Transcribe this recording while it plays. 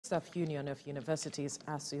Staff Union of Universities,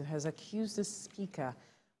 ASUU, has accused the Speaker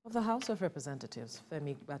of the House of Representatives,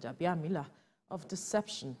 Femi Gbajabiamila, of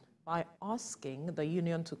deception by asking the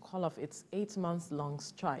union to call off its 8-month-long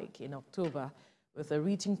strike in October with a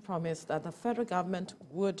written promise that the federal government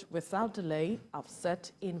would, without delay,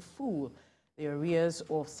 offset in full the arrears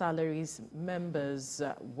of salaries members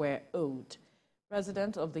were owed.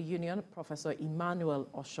 President of the union, Professor Emmanuel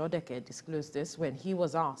Oshodeke, disclosed this when he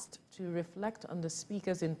was asked to reflect on the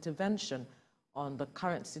Speaker's intervention on the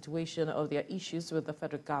current situation of their issues with the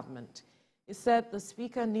federal government. He said the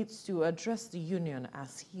Speaker needs to address the union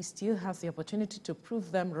as he still has the opportunity to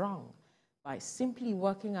prove them wrong by simply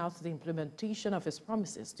working out the implementation of his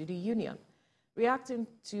promises to the union. Reacting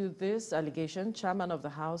to this allegation, Chairman of the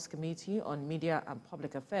House Committee on Media and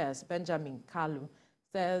Public Affairs, Benjamin Kalu,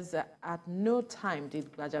 says at no time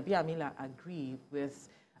did Gbajabiamila agree with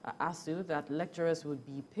ASUU that lecturers would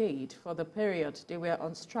be paid for the period they were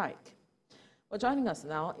on strike. Well, joining us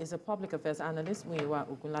now is a public affairs analyst, Muyiwa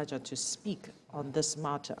Ogunlaja, to speak on this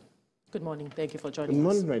matter. Good morning. Thank you for joining us. Good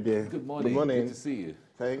morning, my dear. Good morning. Good morning. Good to see you.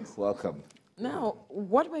 Thanks. Welcome. Now,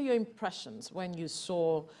 what were your impressions when you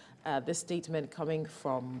saw this statement coming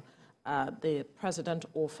from the president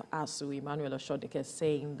of ASUU, Emmanuel Oshodeke,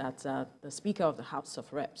 saying that the Speaker of the House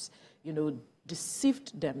of Reps,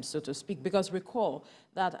 deceived them, so to speak? Because recall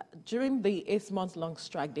that during the 8-month-long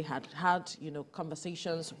strike, they had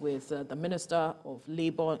conversations with the Minister of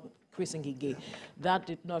Labour, Chris Ngige. That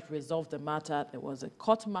did not resolve the matter. There was a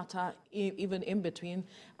court matter even in between,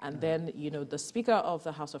 and then the Speaker of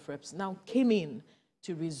the House of Reps now came in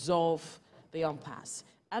to resolve the impasse,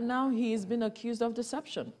 and now he has been accused of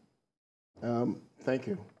deception. Thank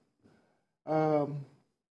you.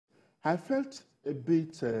 I felt a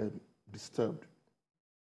bit disturbed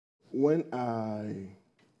when I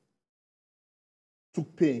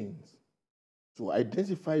took pains to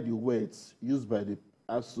identify the words used by the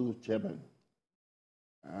ASUU chairman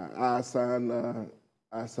as a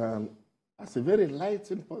very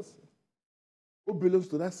enlightened person who belongs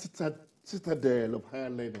to that citadel of higher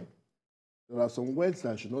learning. There are some words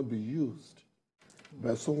that should not be used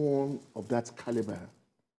by someone of that caliber,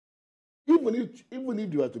 even if they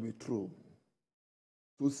are to be true.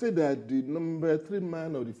 To say that the number 3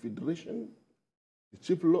 man of the Federation, the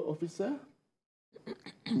chief law officer,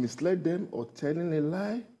 misled them or telling a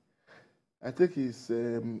lie, I think it's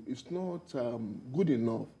not good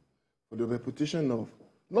enough for the reputation of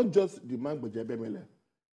not just the man Gbajabiamila,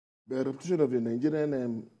 but the reputation of the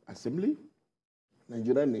Nigerian Assembly,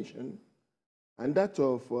 Nigerian nation, and that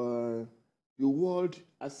of the World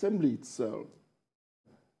Assembly itself.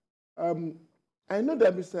 I know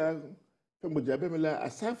that Mr. Femi Gbajabiamila,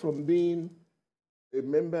 aside from being a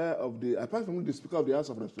member of apart from the Speaker of the House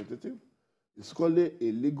of Representatives, is called a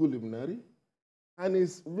legal luminary, and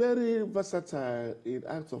is very versatile in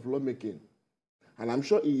acts of lawmaking. And I'm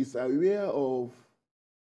sure he is aware of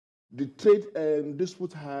the Trade and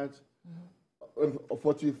Dispute Act,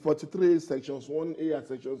 43 sections 1A and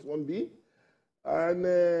sections 1B, and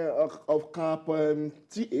of Cap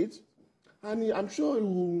T8, and I'm sure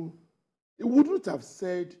he wouldn't have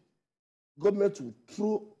said government will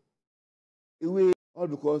throw away all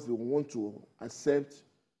because they want to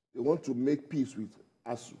make peace with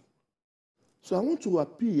ASUU. So I want to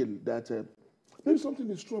appeal that maybe something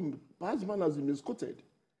is wrong. Perhaps man has been misquoted,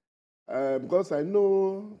 because I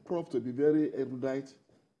know Prof to be very erudite,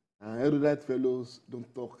 and erudite fellows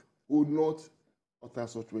don't talk, will not utter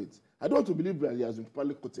such words. I don't want to believe that he has been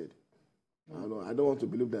properly quoted. I don't want to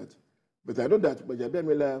believe that. But I know that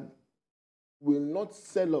Gbajabiamila will not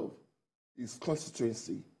sell off his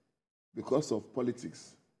constituency because of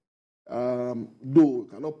politics. Though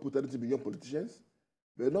cannot put anything beyond politicians,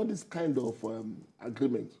 but not this kind of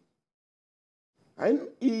agreement. And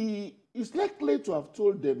he is likely to have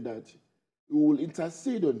told them that he will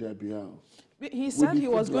intercede on their behalf. He said he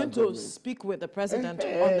was going to speak with the president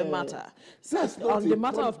on the matter, on the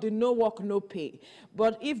matter of the no work, no pay.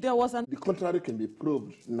 But if there was the contrary can be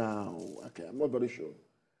proved now. Okay, I'm not very sure.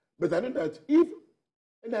 But I know that if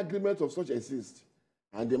an agreement of such exists,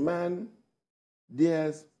 and the man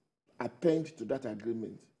dares append to that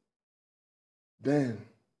agreement, then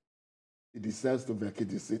he decides to vacate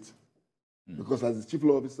the seat. Because as the chief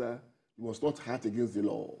law officer, he was not hurt against the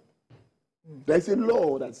law. There's a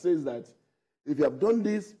law that says that if you have done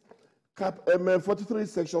this, Cap 43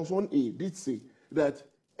 sections 1A did say that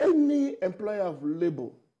any employer of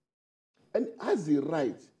labor has the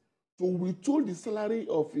right to withhold the salary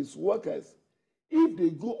of his workers if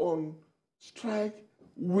they go on strike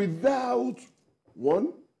without,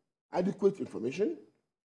 1, adequate information,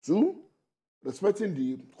 2, respecting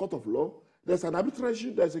the court of law, there's an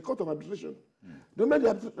arbitration, there's a court of arbitration. The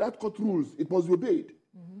moment that court rules, it must be obeyed.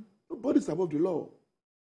 Nobody's above the law.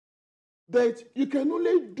 But you can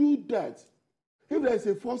only do that if there is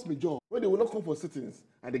a force majeure, when they will not come for sittings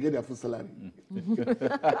and they get their full salary. And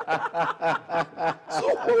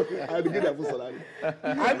they get their full salary.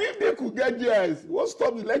 And if they could get theirs, what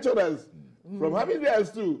stops the lecturers from having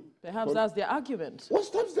theirs too? Perhaps that's their argument. What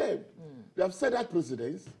stops them? They have set that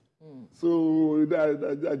precedence. So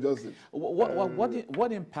that just it.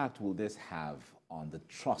 What impact will this have on the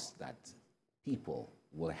trust that people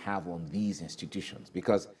will have on these institutions?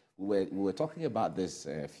 Because we were talking about this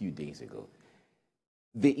a few days ago.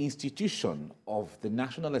 The institution of the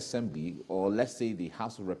National Assembly, or let's say the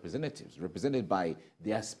House of Representatives, represented by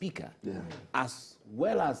their Speaker, as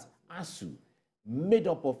well as ASUU, made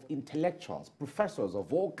up of intellectuals, professors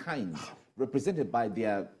of all kinds, represented by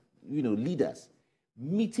their leaders,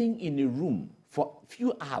 meeting in a room for a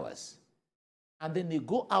few hours, and then they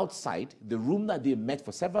go outside the room that they met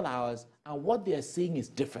for several hours, and what they are saying is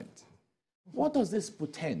different. What does this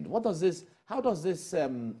portend? How does this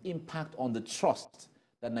impact on the trust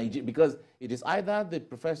that Nigeria? Because it is either the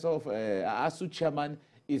professor of ASUU chairman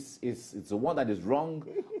is the one that is wrong,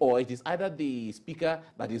 or it is either the speaker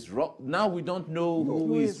that is wrong. Now we don't know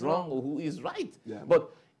who is wrong or who is right. Yeah.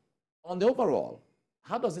 But on the overall,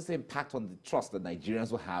 how does this impact on the trust that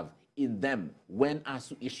Nigerians will have in them when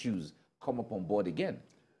ASUU issues come up on board again?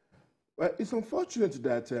 Well, it's unfortunate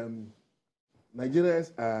that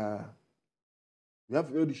Nigerians we have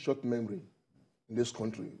a very short memory in this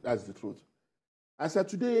country. That's the truth. As of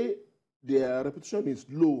today, their reputation is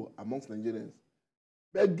low amongst Nigerians.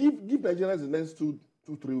 But give Nigerians the next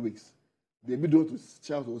 2-3 weeks. They'll be able to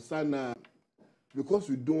shout Hosanna, because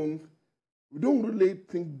we don't really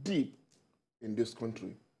think deep in this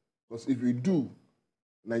country. Because if we do,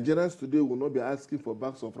 Nigerians today will not be asking for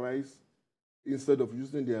bags of rice instead of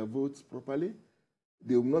using their votes properly.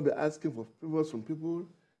 They will not be asking for favors from people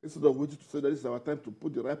instead of waiting to say that this is our time to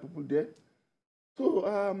put the right people there. So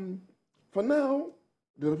for now,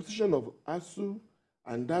 the reputation of ASUU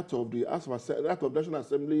and that of the National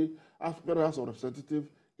Assembly, Federal House of Representatives,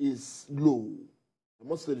 is low. I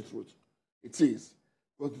must say the truth. It is.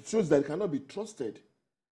 But it shows that it cannot be trusted.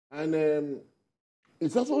 And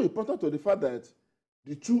it's also important to the fact that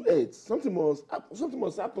the two heads, something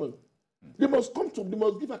must happen. They must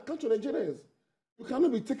give account to Nigerians. You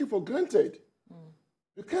cannot be taken for granted.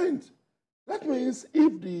 You can't. That means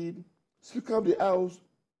if the Speaker of the House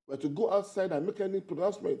were to go outside and make any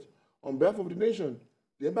pronouncement on behalf of the nation,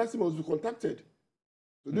 the embassy must be contacted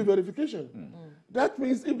to do verification. That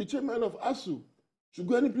means if the chairman of ASUU should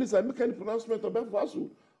go any place and make any pronouncement on behalf of ASUU,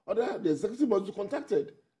 the executive must be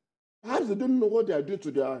contacted. Perhaps they don't know what they are doing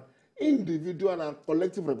to their individual and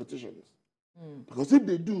collective reputations. Because if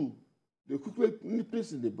they do, they quickly nip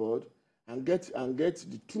this in the bud and get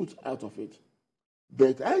the truth out of it.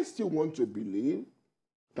 But I still want to believe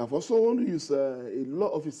that for someone who is a law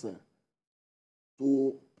officer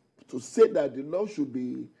to say that the law should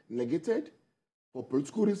be negated for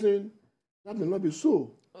political reason, that may not be so.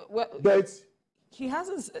 But he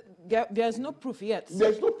hasn't. There's no proof yet.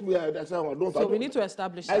 There's no proof. That's how I don't. So we need to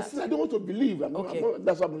establish that. I don't want to believe.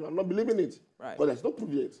 That's why I'm not believing it. Right. But there's no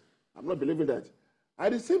proof yet. I'm not believing that.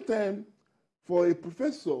 At the same time, for a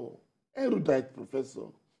professor, erudite professor,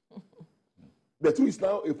 but who is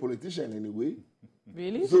now a politician anyway.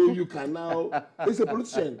 Really? So you can now, he's a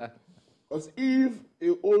politician. Because if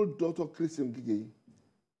a old Dr. Christian Gige,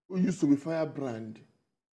 who used to be firebrand,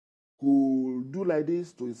 could do like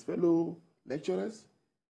this to his fellow lecturers,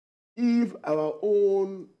 if our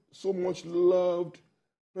own so much loved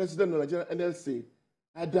president of Nigeria NLC,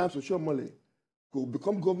 Adams Oshiomhole, could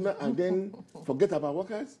become governor and then forget about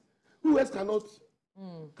workers, who else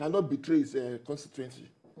cannot betray his constituency?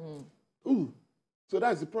 So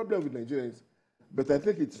that's the problem with Nigerians. But I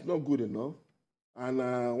think it's not good enough. And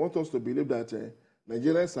I want us to believe that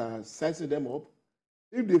Nigerians are sizing them up.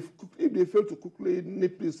 If they fail to quickly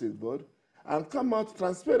nip this in bud and come out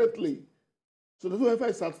transparently, so that whoever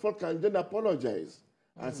is at fault can then apologize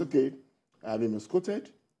and say, okay, I've been misquoted.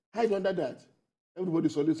 Hide under that.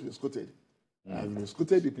 Everybody's always misquoted. I've been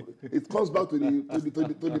misquoted. It comes back to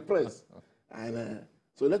the press. And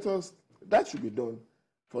so that should be done.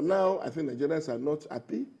 For now, I think Nigerians are not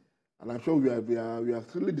happy, and I'm sure we are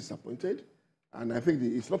clearly disappointed. And I think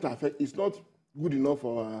it's not good enough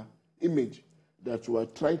for our image that we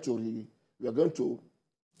are going to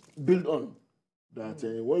build on. That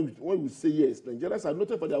when we say yes, Nigerians are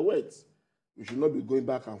noted for their words. We should not be going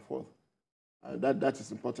back and forth. That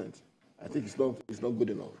is important. I think it's not good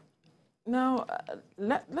enough. Now,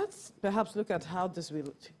 let's perhaps look at how this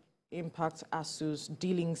will impact ASUU's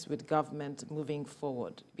dealings with government moving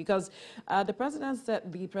forward? Because the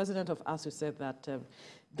president of ASUU said that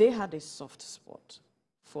they had a soft spot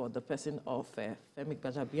for the person of Femi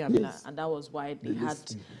Gbajabiamila, Yes. and that was why they had,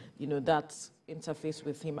 that interface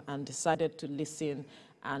with him and decided to listen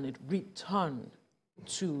and return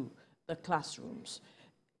to the classrooms.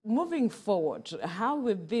 Moving forward, how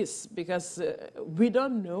will this, because we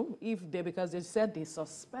don't know because they said they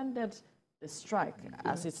suspended the strike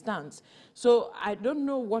as it stands. So I don't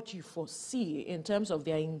know what you foresee in terms of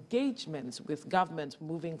their engagements with government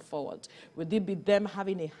moving forward. Would it be them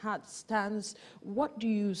having a hard stance? What do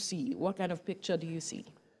you see? What kind of picture do you see?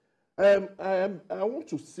 I want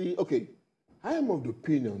to see, okay, I am of the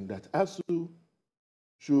opinion that ASUU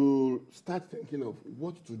should start thinking of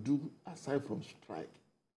what to do aside from strike.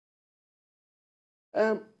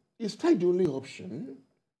 Is strike the only option?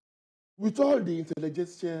 With all the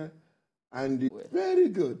intelligentsia and very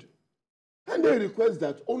good. And they request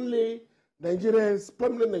that only Nigerians,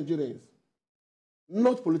 prominent Nigerians,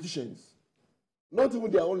 not politicians, not even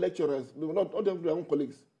their own lecturers, not even their own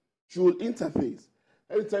colleagues, should interface.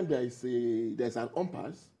 Anytime there's an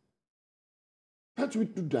impasse, can't we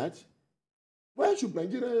do that? Why should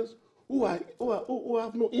Nigerians who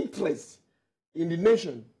have no interest in the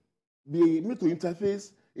nation be able to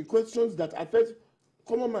interface in questions that affect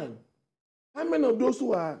common man? How many of those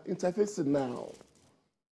who are interfacing now,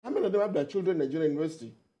 how many of them have their children in Nigerian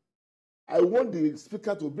university? I want the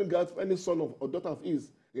speaker to bring out any son or daughter of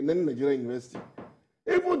his in any Nigerian university.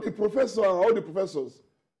 Even the professor, all the professors,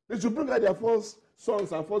 they should bring out their first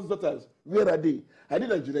sons and first daughters. Where are they? Are they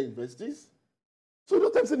Nigerian universities? So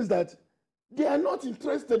what I'm saying is that they are not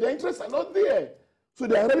interested. Their interests are not there. So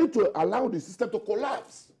they are ready to allow the system to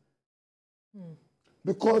collapse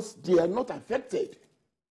because they are not affected.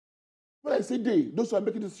 When I say they, those who are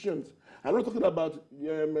making decisions, I'm not talking about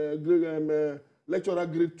lecturer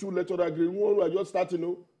grade 2, lecturer grade 1 who are just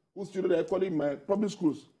starting, whose children are calling my public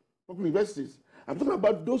schools, public universities. I'm talking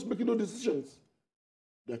about those making those decisions.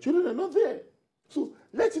 Their children are not there. So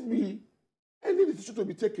let it be any decision to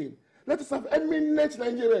be taken. Let us have eminent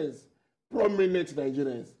Nigerians, prominent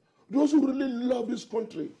Nigerians, those who really love this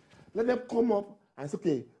country. Let them come up and say,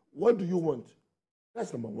 okay, what do you want?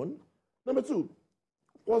 That's number one. Number two,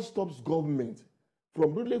 what stops government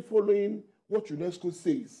from really following what UNESCO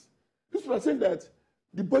says? People are saying that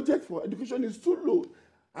the budget for education is too low,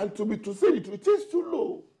 and to say it is too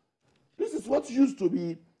low. This is what used to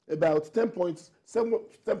be about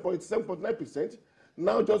 10.9%,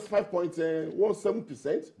 now just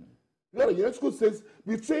 5.17%. Now UNESCO says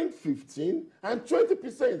between 15 and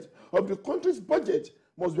 20% of the country's budget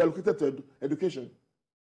must be allocated to education.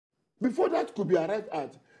 Before that could be arrived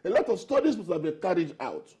at, a lot of studies must have been carried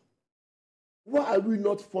out. Why are we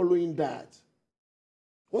not following that?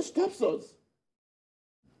 What stops us?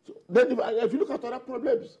 So then if you look at other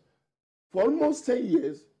problems, for almost 10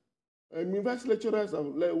 years, university lecturers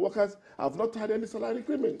and workers have not had any salary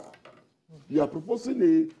increment. You are proposing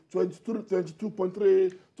a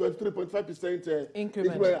 22.3, 23.5%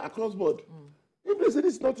 increment across board. If they say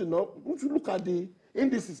this is not enough, won't you look at the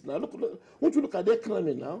indices now? Won't you look at the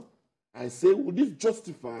economy now and say, would this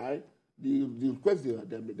justify the request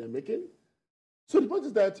they're making? So the point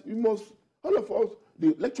is that we must, all of us,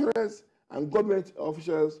 the lecturers and government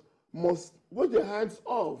officials, must wash their hands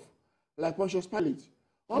off like Pontius Pilate.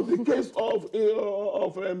 Of the case of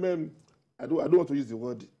I don't want to use the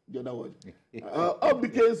other word. Of the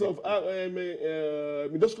case of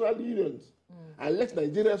industrial unions, and let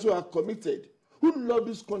Nigerians who are committed, who love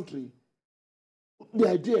this country, the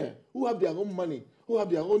idea, who have their own money, who have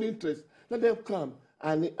their own interests, let them come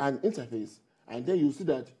and interface, and then you see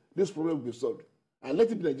that this problem will be solved. And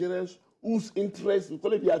let it be Nigerians whose interests will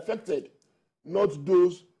probably be affected, not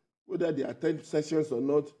those, whether they attend sessions or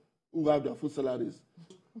not, who have their full salaries.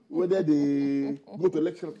 Whether they go to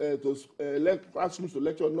lecture, classrooms to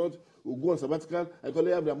lecture or not, will go on sabbatical and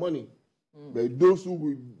probably have their money. But those who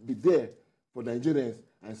will be there for Nigerians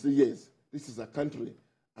and say, yes, this is a country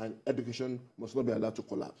and education must not be allowed to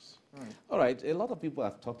collapse. All right, a lot of people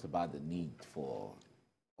have talked about the need for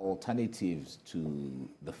alternatives to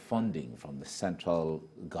the funding from the central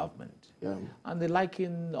government. Yeah. And they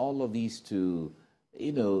liken all of these to,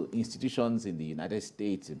 institutions in the United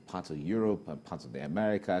States, in parts of Europe and parts of the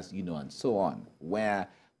Americas, and so on, where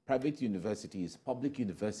private universities, public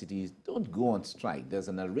universities don't go on strike. There's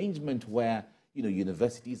an arrangement where,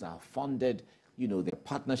 universities are funded, their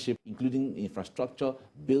partnership, including infrastructure,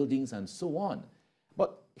 buildings, and so on.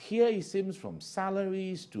 But here it seems from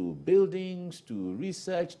salaries to buildings to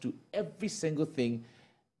research to every single thing,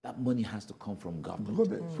 that money has to come from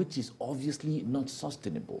government, which is obviously not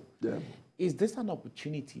sustainable. Yeah. Is this an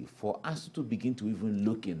opportunity for us to begin to even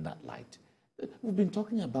look in that light? We've been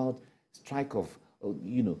talking about strike of,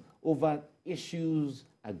 over issues,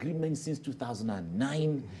 agreements since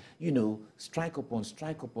 2009, strike upon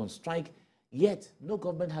strike upon strike, yet no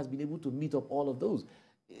government has been able to meet up all of those.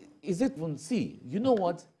 Is it one? See, you know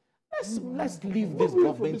what? Let's leave this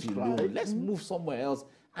government alone. Let's move somewhere else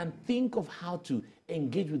and think of how to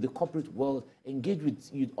engage with the corporate world, engage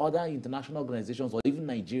with other international organizations or even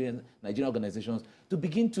Nigerian organizations to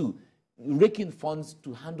begin to rake in funds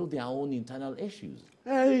to handle their own internal issues.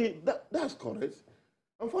 Hey, that's correct.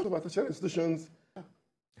 Unfortunately, about tertiary institutions,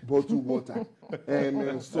 bottled water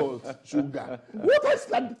and salt, sugar.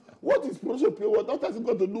 What is production of pure water? What has it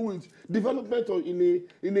got to do with development or in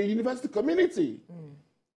a university community?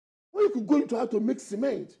 When you could go into how to make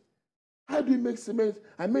cement, how do you make cement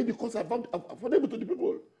and make the cost affordable to the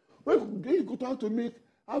people? When you go to how to make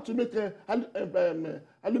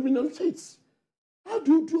aluminum sheets, how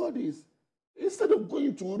do you do all this? Instead of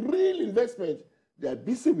going to real investment, they are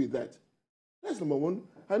busy with that. That's number one.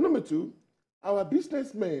 And number two, our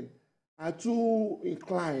businessmen are too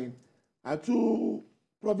inclined, are too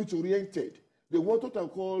profit-oriented. They want what I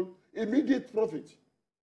call immediate profit.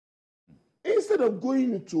 Instead of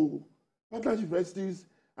going into partnership universities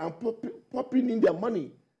and popping in their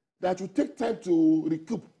money that will take time to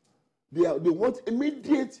recoup, they want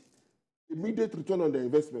immediate return on their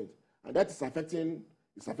investment. And that is affecting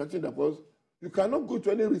the cost. You cannot go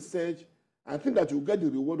to any research and think that you get the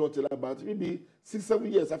reward until about maybe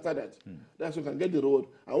 6-7 years after that. That's when you can get the reward.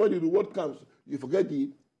 And when the reward comes, you forget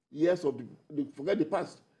the years of forget the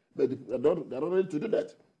past. But they're not ready to do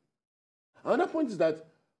that. Another point is that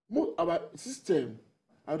our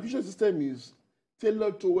education system is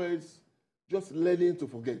tailored towards just learning to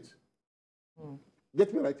forget.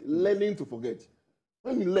 Get me right? Learning to forget.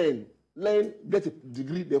 When you learn, get a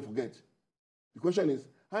degree, then forget. The question is,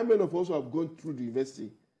 how many of us who have gone through the university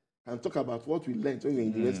and talk about what we learned when we were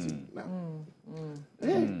in university now?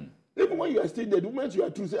 Even when you are still there, the moment you are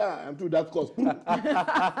through, say, I'm through that course. You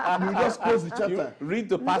just close the chapter. You read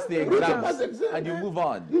to pass the exams, and you move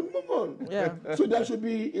on. You move on. Yeah. So there should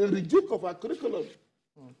be a rejig of our curriculum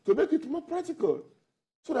to make it more practical.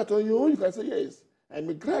 So that on your own you can say, yes, I'm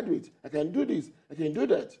a graduate, I can do this, I can do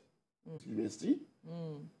that. University.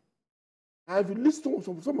 I've listened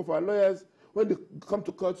to some of our lawyers when they come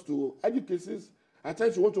to court to argue cases, at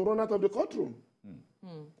times you want to run out of the courtroom.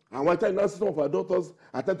 And one time now some of our doctors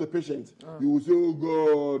attend to patients. You will say, oh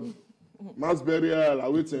God, mass burial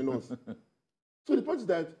awaiting us. So the point is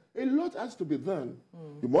that a lot has to be done.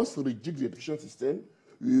 We must rejig the education system.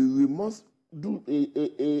 We must do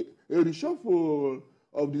a reshuffle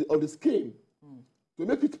of the scheme to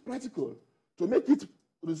make it practical, to make it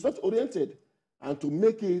result-oriented, and to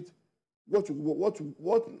make it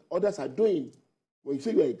what others are doing. When you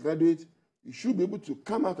say you're a graduate, you should be able to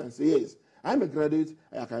come out and say, yes, I'm a graduate,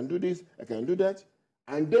 I can do this, I can do that.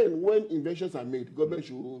 And then when inventions are made, government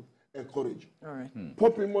should encourage. All right.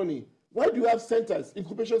 Pumping money. Why do you have centers,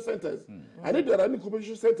 incubation centers? And if there are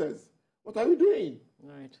incubation centers, what are we doing?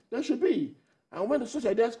 Right. There should be. And when such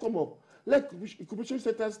ideas come up, let incubation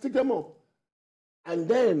centers take them up. And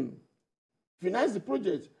then finance the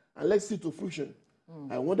project and let's see to fruition.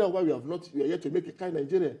 I wonder why we are yet to make a kind of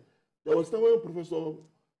Nigeria. There was time when Professor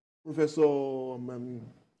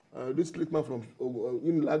this clickman from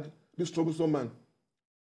Unilag, this troublesome man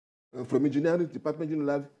from engineering department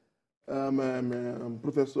Unilag,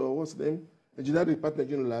 Professor what's his name? Engineering department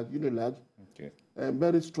Unilag. Okay.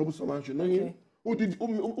 Very troublesome man. You know him?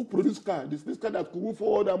 Who produced car? This car that could move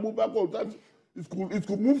forward and move backward. It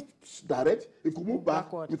could move direct. It could move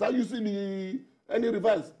backward without using any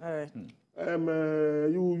reverse. All right.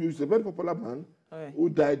 He's a very popular man who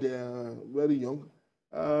died very young.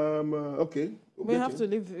 Okay. We have to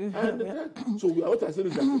leave. So what I said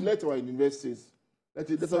is that let our universities, let's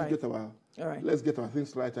get our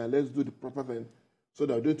things right and let's do the proper thing so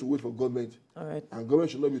that we don't have to wait for government. All right. And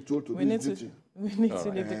government should not be told to do duty. We need to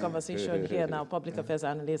leave the conversation here now. Public Affairs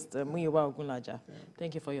Analyst Muyiwa Ogunlaja.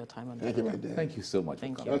 Thank you for your time on that. Thank you, my dear. Thank you so much.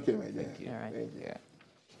 Thank you. Okay, my dear. All right. Thank you.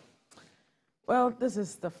 Well, this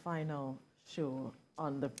is the final show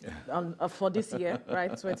for this year, right,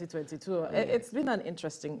 2022. It's been an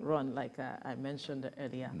interesting run, like I mentioned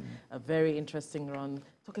earlier, a very interesting run,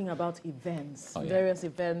 talking about events, various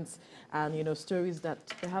events, and stories that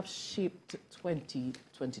perhaps shaped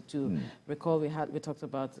 2022. Recall we talked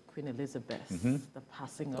about Queen Elizabeth, the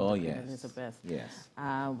passing of Queen Elizabeth. Yes.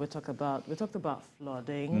 We talked about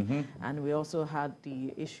flooding, and we also had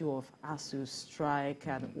the issue of ASUU strike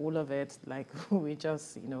and all of it, like we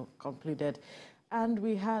just concluded. And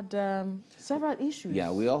we had several issues.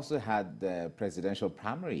 Yeah, we also had presidential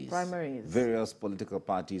primaries. Various political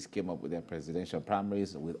parties came up with their presidential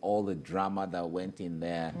primaries with all the drama that went in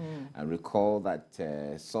there. And recall that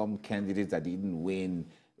some candidates that didn't win,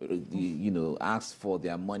 asked for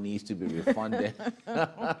their monies to be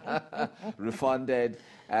refunded.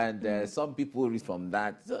 And some people from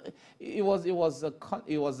that. So it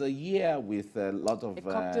was a year with a lot of a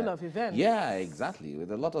cocktail of events. Yeah, exactly,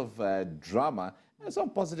 with a lot of drama. And some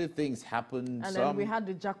positive things happened. And then we had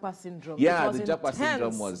the Japa syndrome. Yeah, the Japa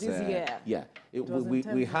syndrome was this year. Yeah,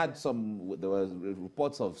 we had there were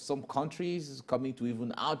reports of some countries coming to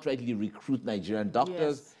even outrightly recruit Nigerian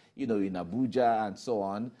doctors. In Abuja and so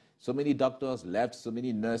on. So many doctors left, so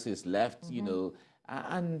many nurses left,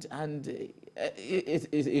 and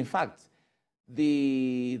in fact,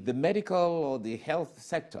 the medical or the health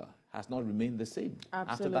sector has not remained the same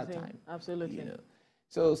after that time. Absolutely.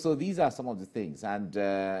 So these are some of the things, and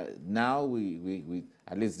now we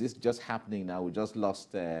at least this just happening now. We just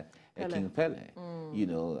lost King Pele.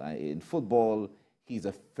 In football, he's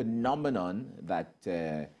a phenomenon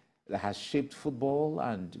that has shaped football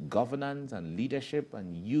and governance and leadership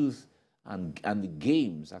and youth and the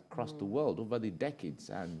games across the world over the decades.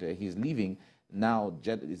 And he's leaving now.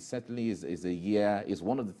 It certainly is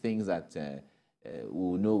one of the things that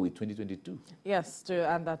we'll know with 2022. Yes, true,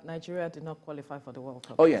 and that Nigeria did not qualify for the World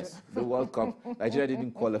Cup. Oh yes, the World Cup. Nigeria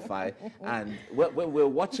didn't qualify, and we're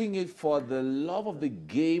watching it for the love of the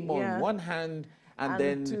game on one hand. And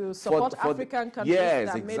then to support African countries.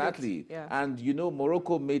 Yes, that exactly. Made it, yeah. And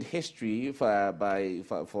Morocco made history for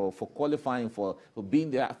qualifying for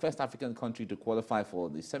being the first African country to qualify for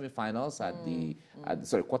the semi-finals at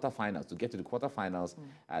quarterfinals, to get to the quarterfinals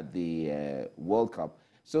at the World Cup.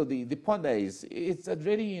 So the point there is, it's a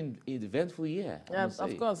really eventful year. Yeah,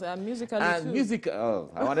 of course, and musically too.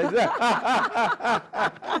 I want to do that.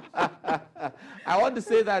 I want to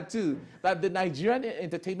say that too, that the Nigerian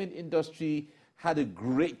entertainment industry had a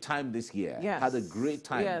great time this year. Yes. Had a great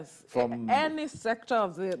time. Yes. From any sector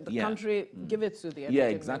of the country, give it to the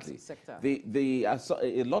entertainment sector.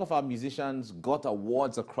 A lot of our musicians got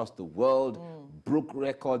awards across the world, broke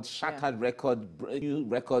records, shattered records, new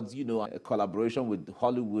records. A collaboration with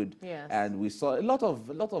Hollywood, and we saw a lot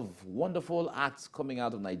of wonderful acts coming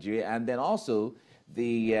out of Nigeria, and then also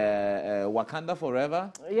the Wakanda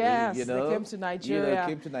Forever. Yes, they came to Nigeria.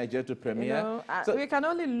 Came to Nigeria to premiere. So we can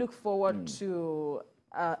only look forward to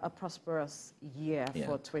a prosperous year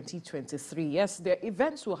for 2023. Yes, the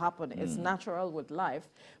events will happen. It's natural with life,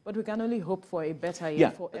 but we can only hope for a better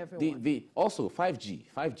year for everyone. Also, 5G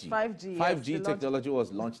technology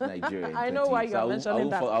was launched in Nigeria. I know why you're mentioning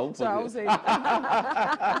that. So I will say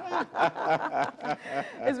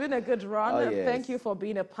it's been a good run. Oh, yes. Thank you for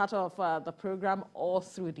being a part of the program all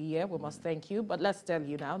through the year. We must thank you. But let's tell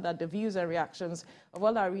you now that the views and reactions of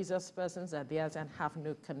all our resource persons are theirs and have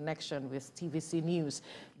no connection with TVC News.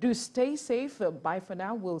 Do stay safe. Bye for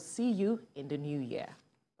now. We'll see you in the new year.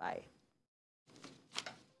 Bye.